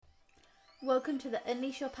Welcome to the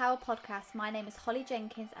Unleash Your Power podcast. My name is Holly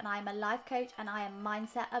Jenkins and I am a life coach and I am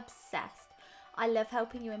mindset obsessed. I love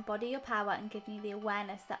helping you embody your power and giving you the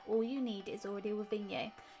awareness that all you need is already within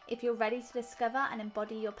you. If you're ready to discover and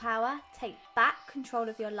embody your power, take back control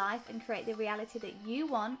of your life and create the reality that you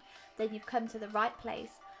want, then you've come to the right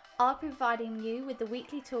place. I'll be providing you with the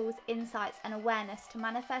weekly tools, insights and awareness to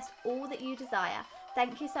manifest all that you desire.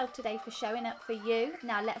 Thank yourself today for showing up for you.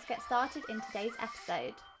 Now let's get started in today's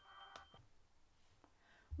episode.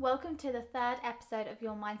 Welcome to the third episode of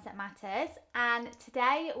Your Mindset Matters, and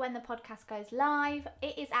today when the podcast goes live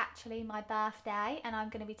it is actually my birthday and I'm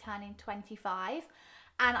going to be turning 25,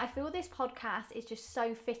 and I feel this podcast is just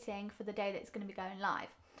so fitting for the day that it's going to be going live.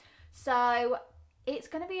 So it's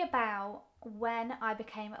going to be about when I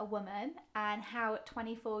became a woman and how at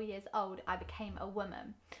 24 years old I became a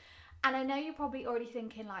woman. And I know you're probably already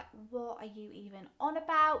thinking like, what are you even on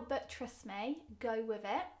about? But trust me, go with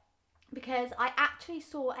it. Because I actually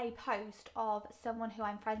saw a post of someone who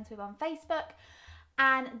I'm friends with on Facebook,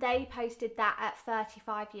 and they posted that at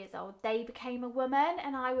 35 years old they became a woman,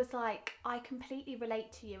 and I was like, I completely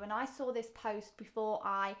relate to you. And I saw this post before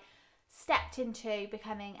I stepped into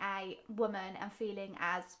becoming a woman and feeling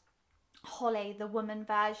as Holly, the woman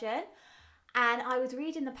version. And I was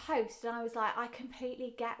reading the post and I was like, I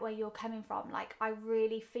completely get where you're coming from. Like, I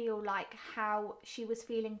really feel like how she was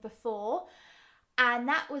feeling before. And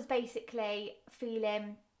that was basically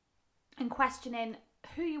feeling and questioning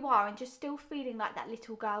who you are and just still feeling like that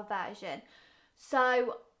little girl version.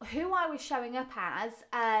 So who I was showing up as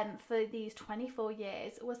for these 24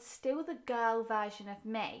 years was still the girl version of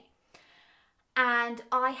me. And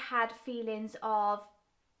I had feelings of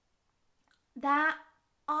that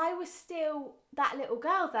I was still that little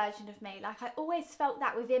girl version of me. Like, I always felt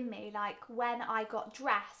that within me. Like, when I got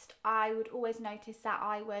dressed, I would always notice that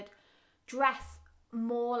I would dress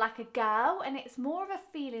more like a girl, and it's more of a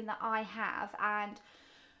feeling that I have, and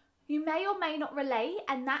you may or may not relate,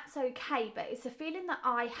 and that's okay, but it's a feeling that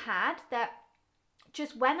I had, that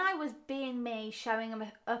just when I was being me, showing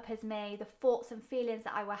up as me, the thoughts and feelings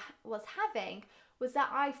that I was having was that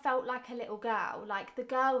I felt like a little girl, like the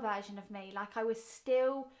girl version of me, like I was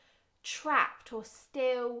still trapped or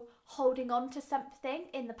still holding on to something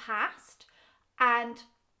in the past, and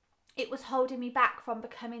it was holding me back from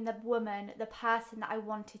becoming the woman, the person that I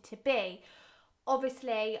wanted to be.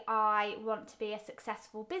 Obviously, I want to be a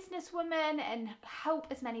successful businesswoman and help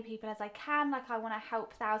as many people as I can. Like, I want to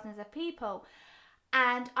help thousands of people.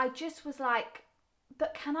 And I just was like,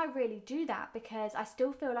 but can I really do that? Because I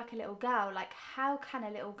still feel like a little girl. Like, how can a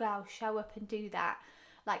little girl show up and do that?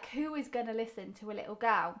 Like, who is going to listen to a little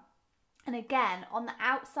girl? And again, on the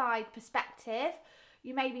outside perspective,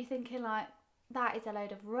 you may be thinking like, that is a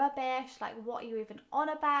load of rubbish. Like, what are you even on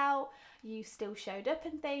about? You still showed up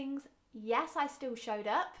in things. Yes, I still showed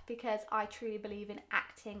up because I truly believe in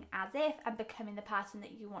acting as if and becoming the person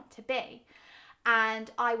that you want to be.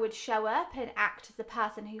 And I would show up and act as the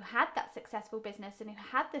person who had that successful business and who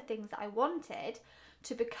had the things that I wanted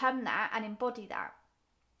to become that and embody that.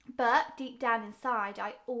 But deep down inside,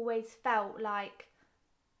 I always felt like,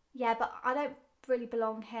 yeah, but I don't really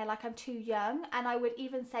belong here. Like, I'm too young. And I would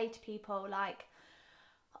even say to people like,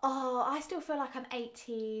 oh, I still feel like I'm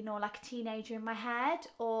 18 or like a teenager in my head.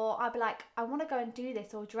 Or I'd be like, I want to go and do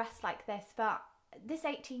this or dress like this, but this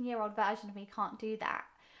 18-year-old version of me can't do that.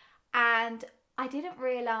 And I didn't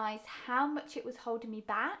realise how much it was holding me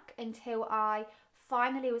back until I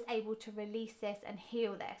finally was able to release this and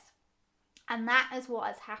heal this. And that is what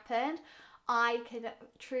has happened. I can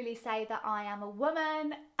truly say that I am a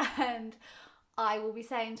woman, and I will be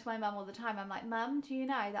saying to my mum all the time, I'm like, Mum, do you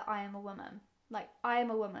know that I am a woman? Like, I am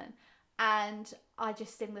a woman. And I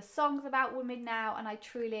just sing the songs about women now, and I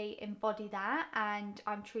truly embody that. And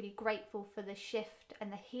I'm truly grateful for the shift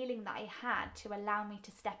and the healing that I had to allow me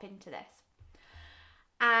to step into this.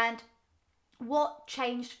 And what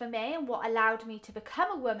changed for me and what allowed me to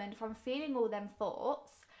become a woman from feeling all them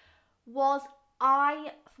thoughts was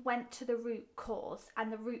I went to the root cause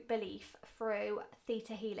and the root belief through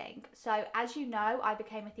theta healing. So as you know, I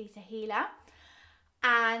became a theta healer,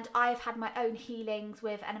 and I've had my own healings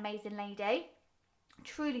with an amazing lady,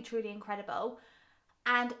 truly, truly incredible.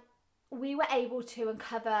 And we were able to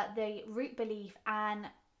uncover the root belief and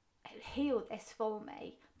heal this for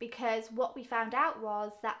me, because what we found out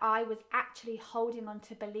was that I was actually holding on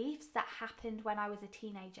to beliefs that happened when I was a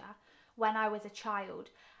teenager, when I was a child.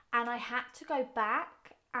 And I had to go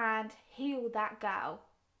back and heal that girl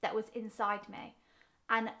that was inside me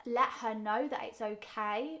and let her know that it's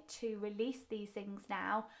okay to release these things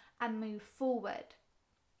now and move forward.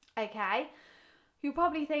 Okay? You're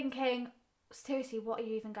probably thinking, seriously, what are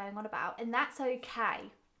you even going on about? And that's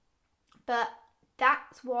okay. But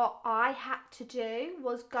that's what I had to do,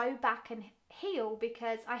 was go back and heal,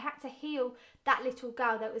 because I had to heal that little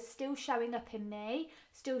girl that was still showing up in me,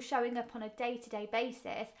 still showing up on a day-to-day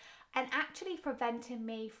basis, and actually preventing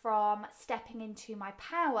me from stepping into my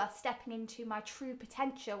power, stepping into my true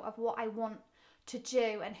potential of what I want to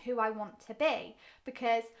do and who I want to be.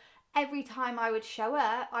 Because every time I would show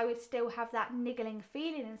up, I would still have that niggling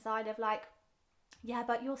feeling inside of like, yeah,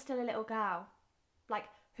 but you're still a little girl. Like,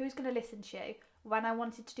 who's going to listen to you? When I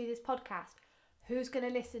wanted to do this podcast, who's going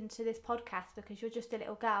to listen to this podcast because you're just a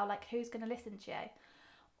little girl? Like, who's going to listen to you?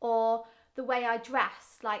 Or the way I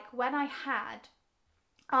dress, like when I had,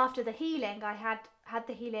 after the healing, I had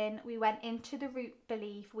the healing, we went into the root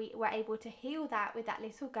belief, we were able to heal that with that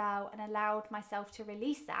little girl and allowed myself to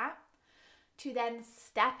release that, to then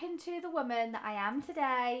step into the woman that I am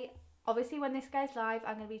today. Obviously, when this goes live,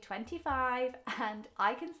 I'm going to be 25 and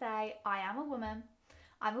I can say I am a woman.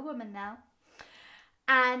 I'm a woman now.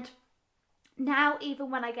 And now,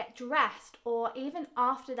 even when I get dressed, or even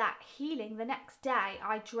after that healing, the next day,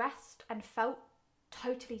 I dressed and felt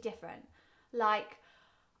totally different. Like,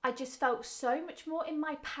 I just felt so much more in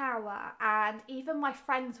my power. And even my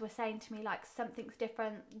friends were saying to me, like, something's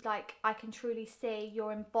different. Like, I can truly see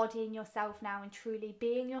you're embodying yourself now and truly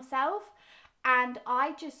being yourself. And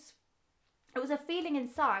it was a feeling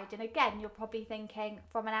inside. And again, you're probably thinking,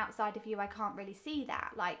 from an outside of you, I can't really see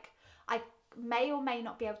that. Like, I may or may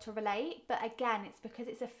not be able to relate, but again, it's because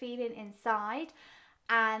it's a feeling inside.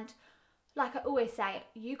 And like I always say,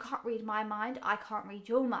 you can't read my mind, I can't read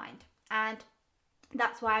your mind. And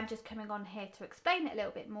that's why I'm just coming on here to explain it a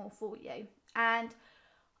little bit more for you. And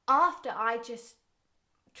after I just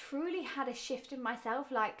truly had a shift in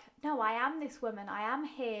myself, like, no, I am this woman. I am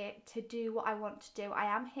here to do what I want to do.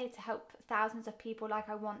 I am here to help thousands of people like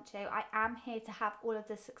I want to. I am here to have all of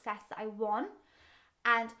the success that I want.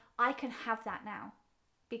 And I can have that now,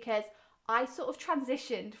 because I sort of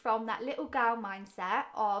transitioned from that little girl mindset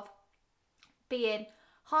of being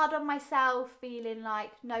hard on myself, feeling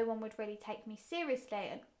like no one would really take me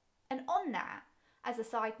seriously. And on that, as a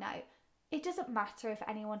side note, it doesn't matter if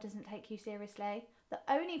anyone doesn't take you seriously. The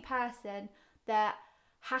only person that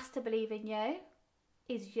has to believe in you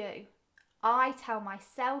is you. I tell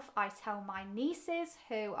myself, I tell my nieces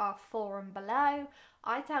who are 4 and below,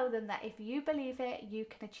 I tell them that if you believe it, you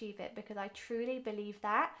can achieve it, because I truly believe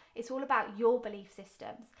that. It's all about your belief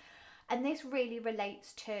systems. And this really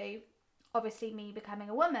relates to, obviously, me becoming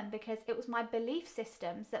a woman, because it was my belief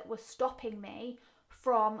systems that were stopping me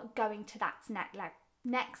from going to that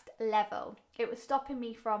next level. It was stopping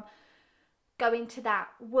me from going to that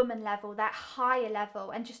woman level, that higher level,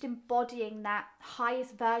 and just embodying that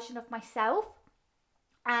highest version of myself.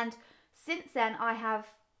 And since then, I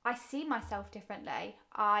see myself differently.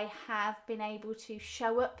 I have been able to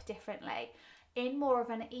show up differently in more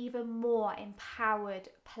of an even more empowered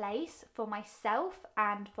place for myself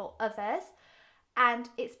and for others. And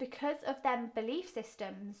it's because of them belief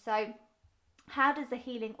systems. So how does the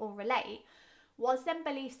healing all relate? Was them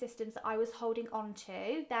belief systems that I was holding on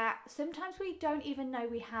to that sometimes we don't even know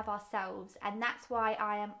we have ourselves. And that's why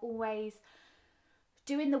I am always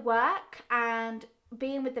doing the work and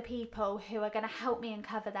being with the people who are going to help me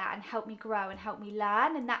uncover that and help me grow and help me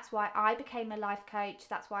learn. And that's why I became a life coach.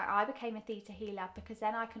 That's why I became a theta healer, because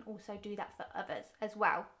then I can also do that for others as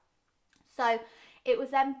well. So it was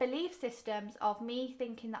them belief systems of me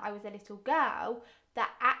thinking that I was a little girl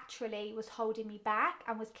that actually was holding me back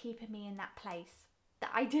and was keeping me in that place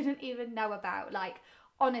that I didn't even know about. Like,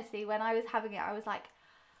 honestly, when I was having it, I was like,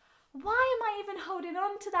 why am I even holding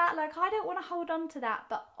on to that? Like, I don't want to hold on to that.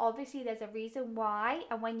 But obviously there's a reason why.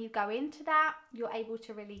 And when you go into that, you're able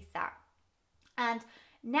to release that. And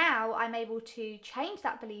now I'm able to change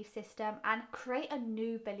that belief system and create a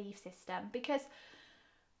new belief system, because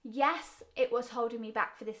yes, it was holding me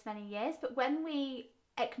back for this many years. But when we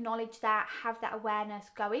acknowledge that, have that awareness,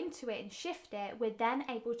 go into it and shift it, we're then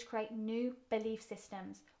able to create new belief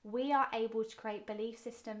systems. We are able to create belief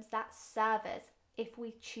systems that serve us if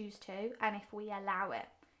we choose to and if we allow it.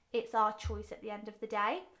 It's our choice at the end of the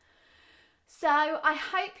day. So I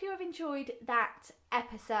hope you have enjoyed that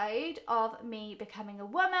episode of me becoming a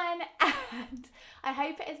woman, and I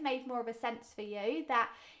hope it has made more of a sense for you, that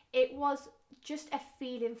it was just a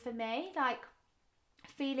feeling for me, like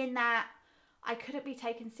feeling that I couldn't be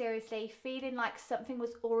taken seriously, feeling like something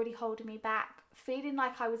was already holding me back, feeling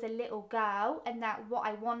like I was a little girl and that what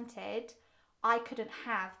I wanted I couldn't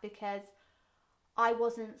have because I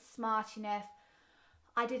wasn't smart enough.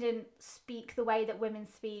 I didn't speak the way that women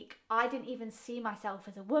speak. I didn't even see myself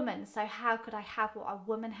as a woman. So how could I have what a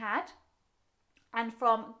woman had? And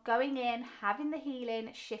from going in, having the healing,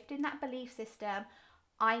 shifting that belief system,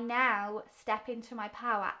 I now step into my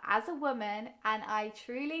power as a woman, and I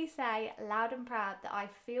truly say loud and proud that I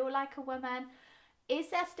feel like a woman. Is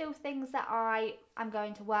there still things that I am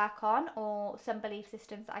going to work on, or some belief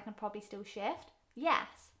systems that I can probably still shift?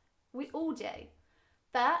 Yes, we all do.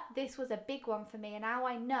 But this was a big one for me, and now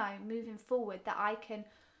I know moving forward that I can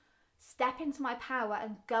step into my power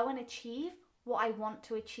and go and achieve what I want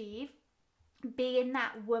to achieve, being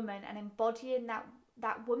that woman and embodying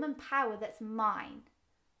that woman power that's mine.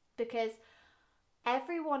 Because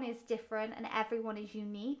everyone is different and everyone is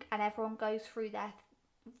unique, and everyone goes through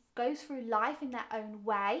life in their own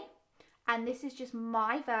way, and this is just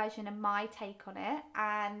my version and my take on it,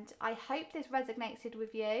 and I hope this resonated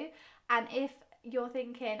with you. And if you're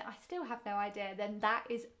thinking I still have no idea, then that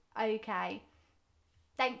is okay.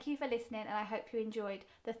 Thank you for listening, and I hope you enjoyed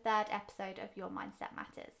the third episode of Your Mindset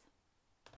Matters.